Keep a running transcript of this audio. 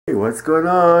Hey, what's going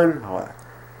on?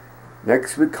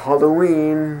 Next week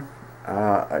Halloween,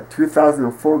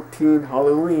 2014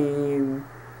 Halloween.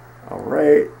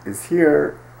 Alright, is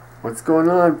here. What's going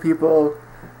on, people?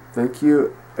 Thank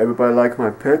you. Everybody like my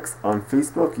pics on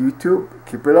Facebook, YouTube.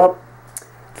 Keep it up.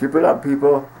 Keep it up,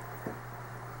 people.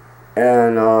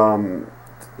 And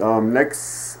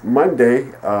next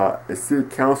Monday, it's City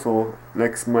Council.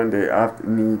 Next Monday, I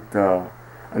need to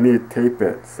tape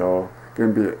it. So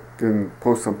gonna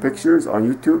post some pictures on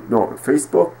YouTube, no,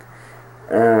 Facebook,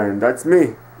 and that's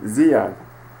me, Ziad.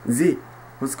 Z,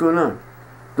 what's going on?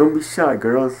 Don't be shy,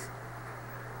 girls.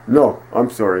 No, I'm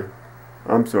sorry.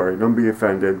 Don't be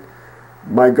offended.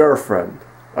 My girlfriend.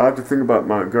 I have to think about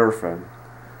my girlfriend.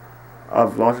 I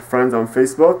have lots of friends on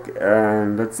Facebook,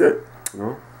 and that's it. You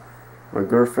know, my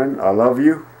girlfriend. I love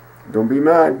you. Don't be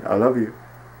mad. I love you.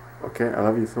 Okay, I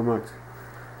love you so much.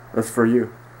 That's for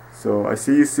you. So I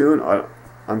see you soon.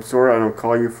 I'm sorry I don't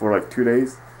call you for like 2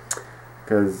 days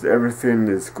because everything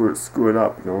is screwed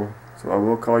up, you know. So I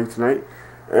will call you tonight.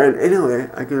 And anyway,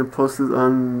 I'm gonna post it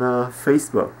on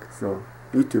Facebook, so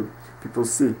YouTube. People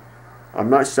see. I'm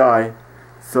not shy,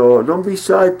 so don't be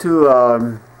shy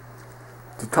to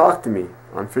talk to me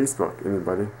on Facebook.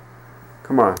 Anybody?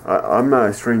 Come on, I'm not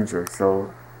a stranger.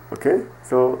 So okay.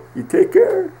 So you take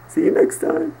care. See you next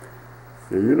time.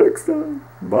 See you next time.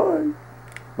 Bye.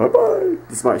 Bye bye.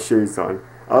 Just my shades on.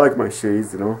 I like my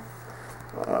shades, you know.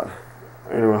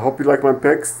 Anyway, I hope you like my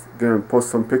pics. Gonna post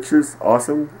some pictures.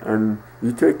 Awesome. And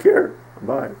you take care.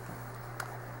 Bye.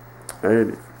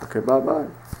 Hey. Okay, bye bye.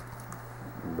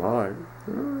 Bye.